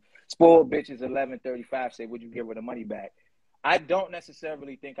said, would you spoil bitches 1135? Say, would you give her the money back? I don't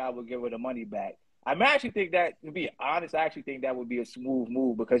necessarily think I would give her the money back. I mean, I actually think that, to be honest, I actually think that would be a smooth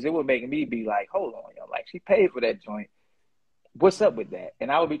move because it would make me be like, hold on, yo, like she paid for that joint. What's up with that?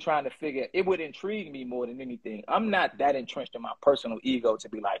 And I would be trying to figure, it would intrigue me more than anything. I'm not that entrenched in my personal ego to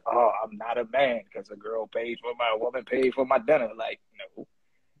be like, oh, I'm not a man because a woman paid for my dinner. Like, no.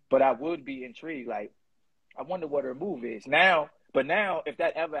 But I would be intrigued. Like, I wonder what her move is now. But now, if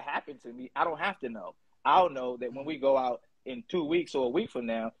that ever happened to me, I don't have to know. I'll know that when we go out in 2 weeks or a week from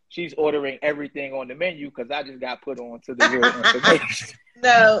now, she's ordering everything on the menu because I just got put on to the real information.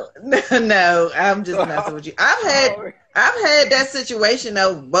 No, no, no. I'm just messing So, with you. I've had that situation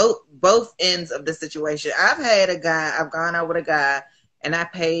though, both ends of the situation. I've gone out with a guy and I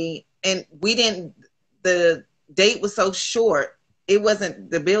paid and the date was so short.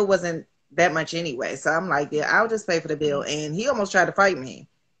 The bill wasn't that much anyway. So I'm like, yeah, I'll just pay for the bill. And he almost tried to fight me.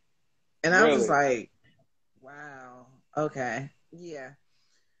 And I was just really? like, wow, okay. Yeah.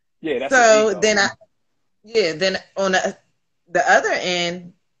 Yeah, that's an So ego. then on the other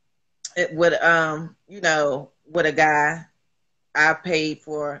end, it would with a guy, I paid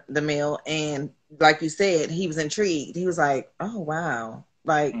for the meal and like you said, he was intrigued. He was like, oh wow.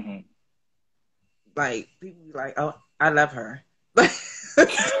 Mm-hmm. Like people be like, oh, I love her.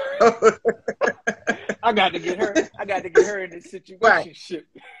 I got to get her. I got to get her in this Right. situationship.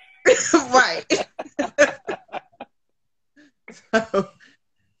 Right. So,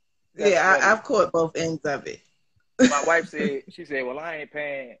 That's yeah, funny. I've caught both ends of it. My wife said, well, I ain't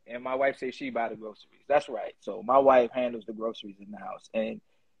paying. And my wife said she buy the groceries. That's right. So my wife handles the groceries in the house. And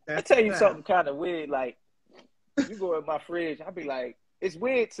I That's tell what's you up. something kind of weird. Like, you go in my fridge, I'll be like, it's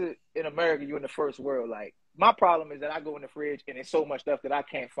weird in America, you're in the first world. Like, my problem is that I go in the fridge and there's so much stuff that I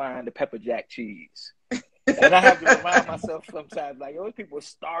can't find the pepper jack cheese. And I have to remind myself sometimes, like, those people are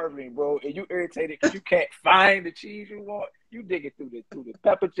starving, bro, and you irritated because you can't find the cheese you want. You dig it through the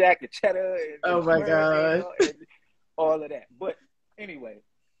pepper jack, the cheddar, and Oh the my marinade, god. and all of that. But anyway,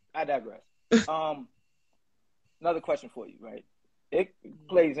 I digress. Um, Another question for you, right? It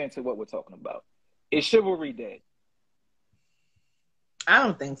plays into what we're talking about. Is chivalry dead? I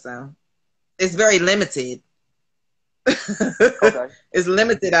don't think so. It's very limited. Okay. It's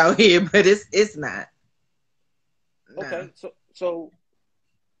limited out here, but it's not. No. Okay. So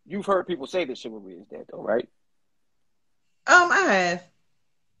you've heard people say that chivalry is dead, though, right? I have.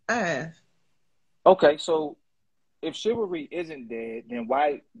 I have. Okay. So if chivalry isn't dead, then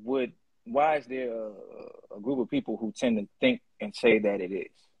why is there a group of people who tend to think and say that it is,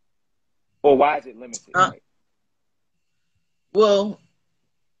 or why is it limited? Uh, Right. well,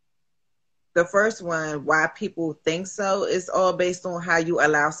 the first one, why people think so, is all based on how you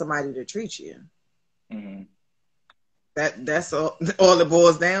allow somebody to treat you. Mm-hmm. That's all it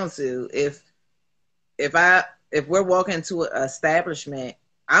boils down to. If I if we're walking into an establishment,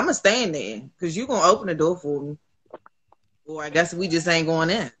 I'ma stand there because you're gonna open the door for me. Or I guess we just ain't going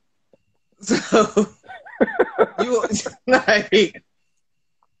in. So you like,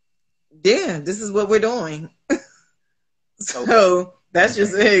 yeah, this is what we're doing. So Okay. that's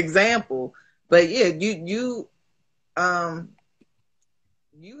just an example. But yeah, um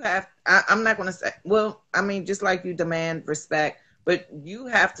you have I'm not gonna say, well, I mean, just like you demand respect, but you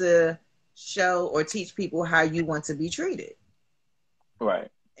have to show or teach people how you want to be treated. Right.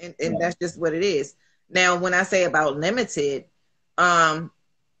 And that's just what it is. Now when I say about limited, um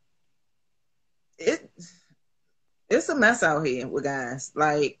it it's a mess out here with guys.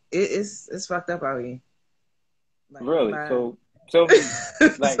 Like it's fucked up out here. Like Really? nobody. So tell me,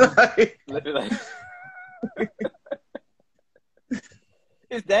 It's like, like, like,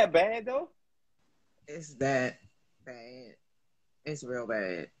 is that bad though? it's that bad. It's real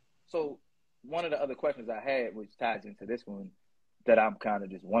bad. So one of the other questions I had, which ties into this one, that I'm kind of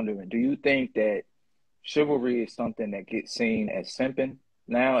just wondering: do you think that chivalry is something that gets seen as simping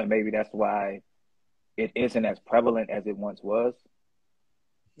now, and maybe that's why it isn't as prevalent as it once was?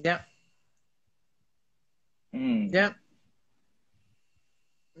 Yep. Hmm. Yep.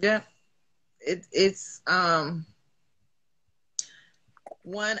 Yep. It's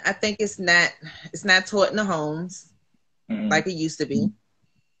one, I think it's not taught in the homes Mm-hmm. like it used to be.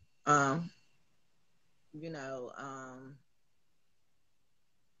 Um, you know,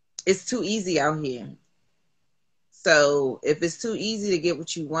 it's too easy out here. So if it's too easy to get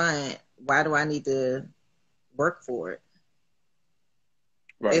what you want, why do I need to work for it?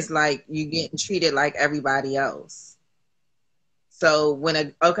 It's Right. like you getting treated like everybody else. So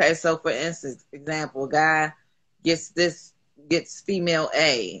so for instance, example, a guy gets female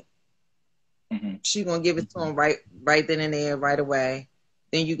A, Mm-hmm. she gonna give it to him right then and there, right away.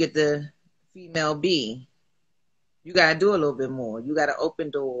 Then you get the female B. You gotta do a little bit more. You gotta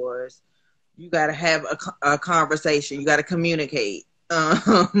open doors. You gotta have a conversation. You gotta communicate.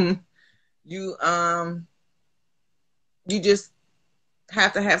 You you just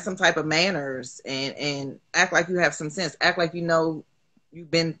have to have some type of manners and act like you have some sense. Act like you know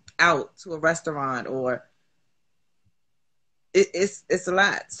you've been out to a restaurant or it's a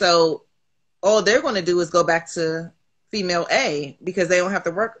lot. So all they're going to do is go back to female A because they don't have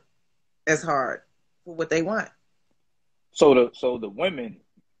to work as hard for what they want. So the women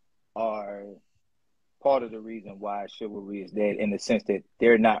are part of the reason why chivalry is dead in the sense that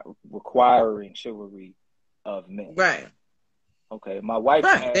they're not requiring chivalry of men. Right. Okay, my wife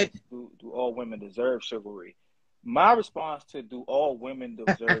Right. asked, do all women deserve chivalry? My response to do all women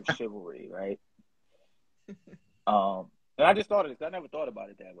deserve chivalry, right? And I just thought of this. I never thought about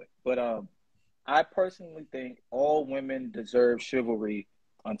it that way. But I personally think all women deserve chivalry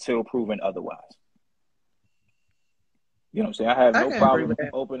until proven otherwise. You know what I'm saying? I have I no can agree with problem that.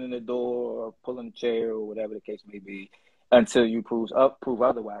 opening the door or pulling the chair or whatever the case may be until you prove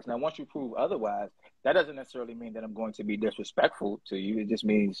otherwise. Now, once you prove otherwise, that doesn't necessarily mean that I'm going to be disrespectful to you. It just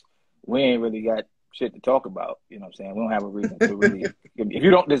means we ain't really got shit to talk about. You know what I'm saying? We don't have a reason to really. If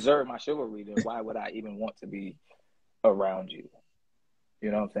you don't deserve my chivalry, then why would I even want to be around you?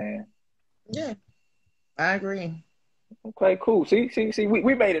 You know what I'm saying? Yeah, I agree. Okay, cool. See,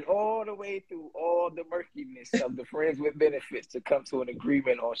 we made it all the way through all the murkiness of the friends with benefits to come to an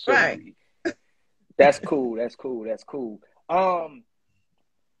agreement on Right. chivalry. That's cool. That's cool. That's cool. Um,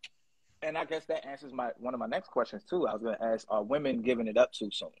 and I guess that answers my one of my next questions too. I was going to ask: are women giving it up too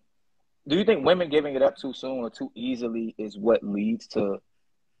soon? Do you think women giving it up too soon or too easily is what leads to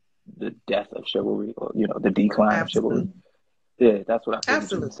the death of chivalry, or the decline of chivalry? Absolutely. Yeah, that's what I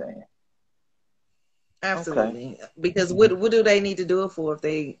figured you were Absolutely. saying. Okay, Absolutely. Because what do they need to do it for if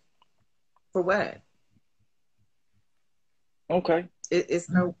they for what? okay, It's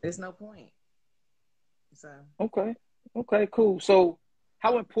no point. So okay, okay, cool. So,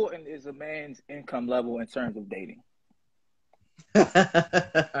 how important is a man's income level in terms of dating?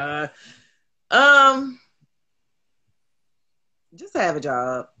 um just have a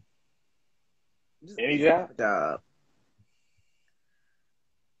job. Any Just have job? a job.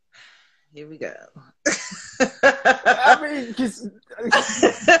 Here we go. I mean, just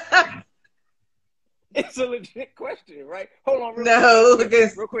it's a legit question, right? Hold on, real quick, No,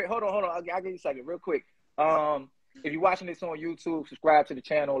 because real quick. Hold on. I'll give you a second, real quick. If you're watching this on YouTube, subscribe to the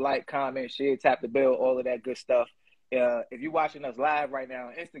channel, like, comment, share, tap the bell, all of that good stuff. If you're watching us live right now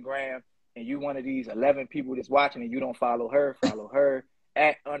on Instagram, and you one of these 11 people that's watching, and you don't follow her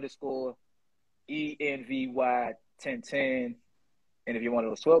at underscore ENVY1010. And if you're one of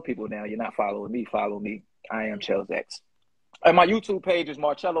those 12 people now, you're not following me. Follow me. I am Chels X. And my YouTube page is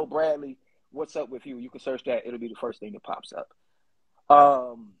Marcello Bradley. What's up with you? You can search that. It'll be the first thing that pops up.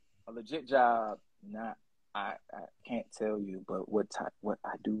 A legit job, not I can't tell you, but what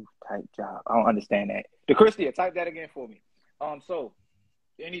I do type job. I don't understand that. The Christia, type that again for me. So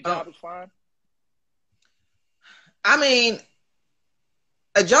any um, job is fine. I mean,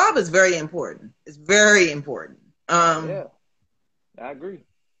 a job is very important. It's very important. Oh yeah, I agree.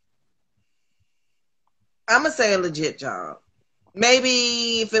 I'm gonna say a legit job.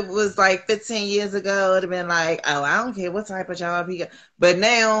 Maybe if it was like 15 years ago, it'd have been like, oh, I don't care what type of job he got. But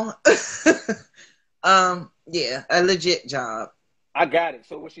now, yeah, a legit job. I got it.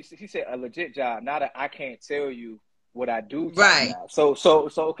 So what she said, a legit job, not a I can't tell you. what I do type Right. job. So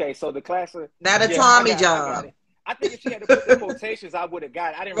okay. So the class of Not a yeah, I Tommy got I got job. it. I think if she had to put the quotations, I would have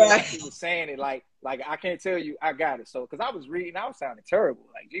got it. I didn't realize she Right. was saying it like I can't tell you I got it. So because I was reading, I was sounding terrible.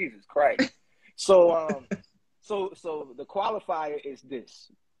 Like Jesus Christ. So so the qualifier is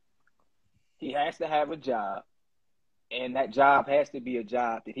this: he has to have a job, and that job has to be a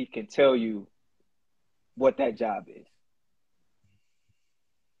job that he can tell you what that job is.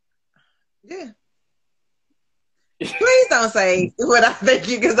 Yeah. Please don't say what I think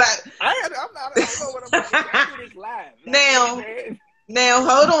you, because I don't know what I'm gonna do. I do this live. Like, you know what I'm now, saying? now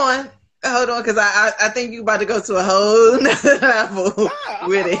hold on, because I think you about to go to a whole nother Nah, level I'm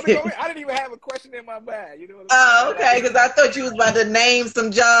with about to go in. it. I didn't even have a question in my mind. You know what I'm Oh, saying? okay, because I thought you was about to name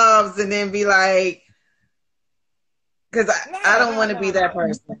some jobs and then be like, because I Nah, don't nah, want to be nah, that nah,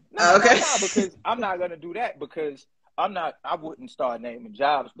 person. nah, nah, Okay. nah. Because I'm not gonna do that because I'm not. I wouldn't start naming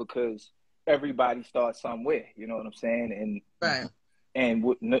jobs because everybody starts somewhere. You know what I'm saying? Right. And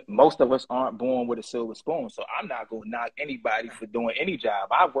most of us aren't born with a silver spoon. So I'm not gonna knock anybody for doing any job.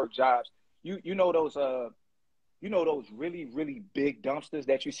 I've worked jobs. You know those you know those really really big dumpsters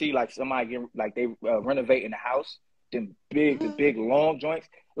that you see like somebody get, like they renovating the house. Them big the Mm-hmm. big long joints.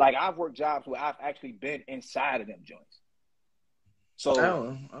 Like I've worked jobs where I've actually been inside of them joints. So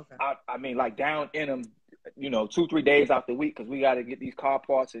Oh, okay. I mean like down in them, you know, 2 3 days out the week because we got to get these car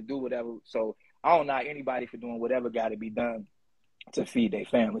parts and do whatever. So I don't knock anybody for doing whatever got to be done to feed their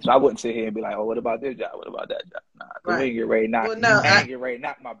family. So I wouldn't sit here and be like, oh, what about this job? What about that job? Nah, because we Right. ain't get ready to knock. Well, no, I ain't get ready to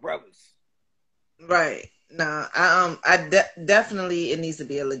knock my brothers. right. No, definitely it needs to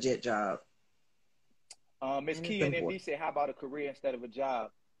be a legit job, Miss and it's Key and MD important. said, how about a career instead of a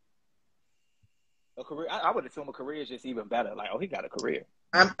job? A career, I would assume a career is just even better. Like, oh, he got a career.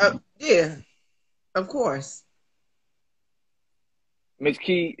 Yeah, of course. Miss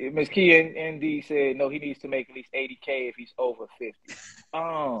Key and MD said, no, he needs to make at least 80K if he's over 50.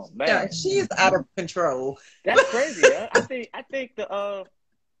 Oh Yeah, man, she's out of control. that's crazy. Huh?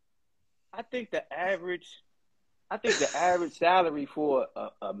 I think the average salary for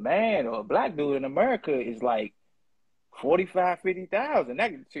a man or a black dude in America is like 45, 50,000.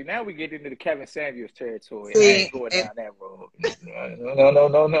 See, now we get into the Kevin Samuels territory, and I See, ain't going and down that road. No, no,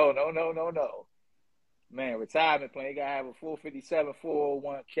 no, no, no, no, no, no. Man, retirement plan, you gotta have a 457,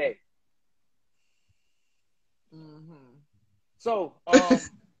 401k. mhm. So,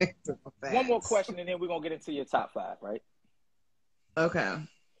 one more Facts. question, and then we're gonna get into your top five, right? Okay.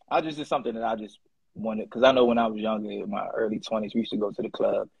 I just did something that I just wanted because I know when I was younger, in my early 20s, we used to go to the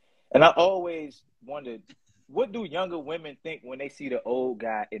club, and I always wondered, what do younger women think when they see the old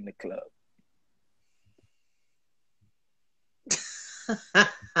guy in the club?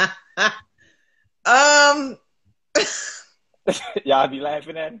 um, Y'all be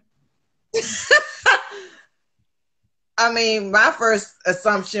laughing at me? I mean, my first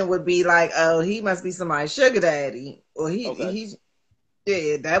assumption would be like, oh, he must be somebody's sugar daddy, or Okay. he's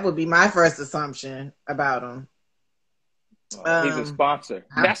yeah. That would be my first assumption about him. He's a Um, sponsor.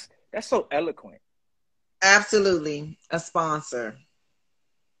 That's so eloquent. absolutely a sponsor.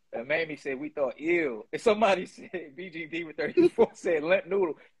 It made me say we thought ew. And somebody said BGD with 34 said limp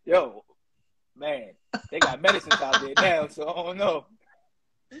noodle. Yo, man, they got medicines out there now, so I don't know.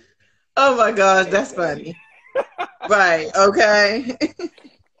 Oh my gosh, Hey, that's daddy. funny. Right. Okay.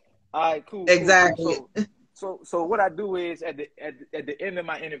 All right, cool, cool, cool. Exactly. So what I do is at the end of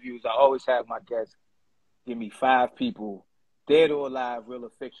my interviews, I always have my guests give me 5 people, dead or alive, real or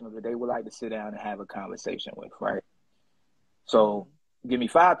fictional, that they would like to sit down and have a conversation with, right? So give me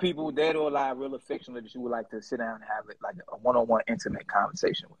 5 people, dead or alive, real or fictional, that you would like to sit down and have it like a one-on-one intimate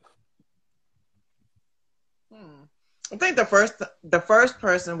conversation with. Hmm. I think the first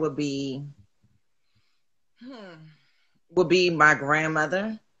person hmm, would be my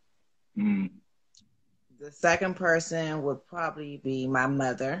grandmother. Mm, The second person would probably be my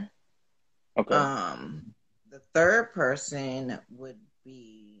mother. okay. The third person would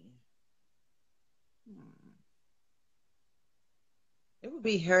be hmm, it would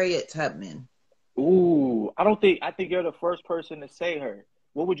be Harriet Tubman. Ooh, I think you're the first person to say her.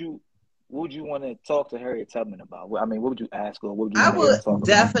 What would you want to talk to Harriet Tubman about? I mean, what would you ask her? What would you I want to hear her would talk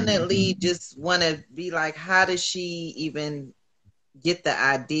about? definitely just want to be like, how did she even get the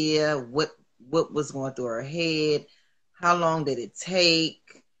idea? What was going through her head? How long did it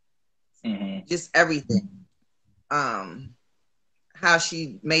take? Mm-hmm. Just everything. Um, how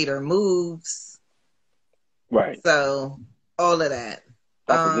she made her moves. Right. So all of that.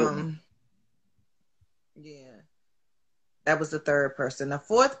 That's a good one. Yeah, that was the third person. The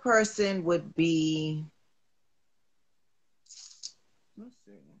fourth person would be. Let's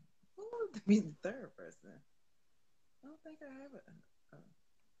see. Who would be the third person? I don't think I have it.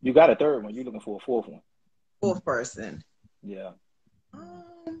 You got a third one. You're looking for a fourth one. Fourth person. Yeah.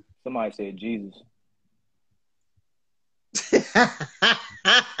 Um, Somebody said Jesus.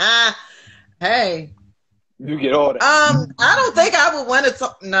 Hey. You get all that. I don't think I would want to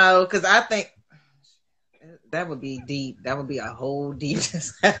talk. No, because I think that would be deep. That would be a whole deep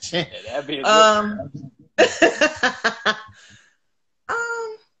discussion. Yeah, that'd be a good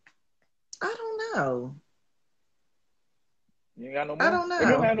I don't know. You ain't got no more? I don't If you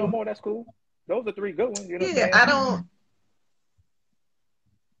don't have no know. more, that's cool. Those are three good ones. You know what Yeah, I'm I saying?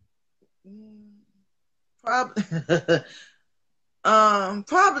 don't.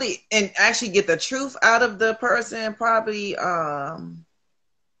 Probably, and actually get the truth out of the person. Probably,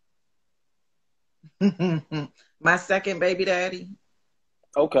 my second baby daddy.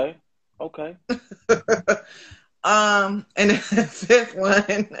 Okay. Okay. And the fifth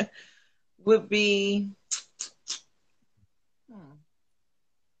one would be.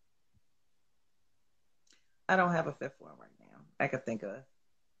 I don't have a fifth one right now. I could think of.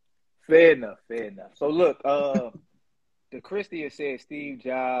 Fair enough. Fair enough. So look, the Christia said Steve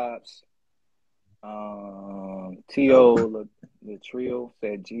Jobs. T.O. the trio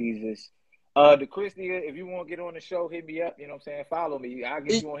said Jesus. The Christia, if you want to get on the show, hit me up. You know what I'm saying? Follow me. I'll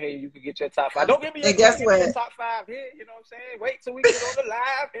get you on here. You can get your top five. Don't give me your, And guess give me your what? top five here. You know what I'm saying? Wait till we get on the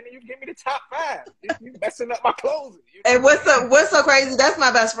live and then you give me the top five. You messing up my closing. You know? And what's so crazy? That's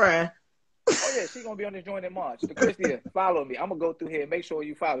my best friend. Oh yeah, she's gonna be on the joint in March. The Christia, follow me. I'm gonna go through here and make sure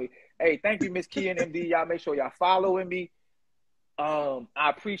you follow me. Hey, thank you, Miss Key and MD. Y'all make sure y'all following me. I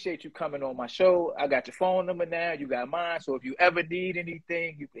appreciate you coming on my show. I got your phone number now. You got mine. So if you ever need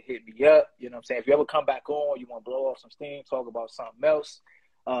anything, you can hit me up. You know what I'm saying? If you ever come back on, you want to blow off some steam, talk about something else,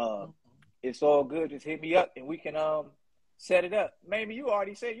 it's all good. Just hit me up and we can set it up. Maybe you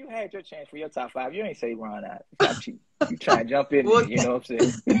already said you had your chance for your top five. You ain't say Ron out. Stop cheating. You try to jump in there, you know what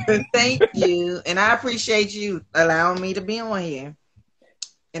I'm saying? Thank you. And I appreciate you allowing me to be on here.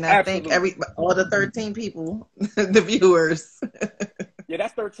 And I thank all the 13 people, the viewers. Yeah,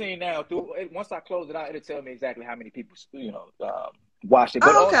 that's 13 now. Once I close it out, it'll tell me exactly how many people, watched it.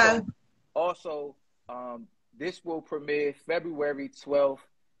 But also, this will premiere February 12th,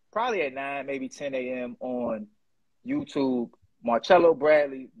 probably at 9, maybe 10 a.m. on YouTube. Marcello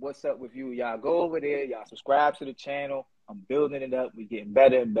Bradley, what's up with you? Y'all go over there. Y'all subscribe to the channel. I'm building it up. We're getting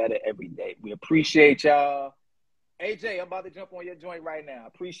better and better every day. We appreciate y'all. AJ, I'm about to jump on your joint right now.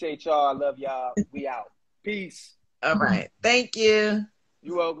 Appreciate y'all. I love y'all. We out. Peace. All right. Thank you.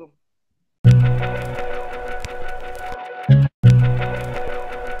 You're welcome.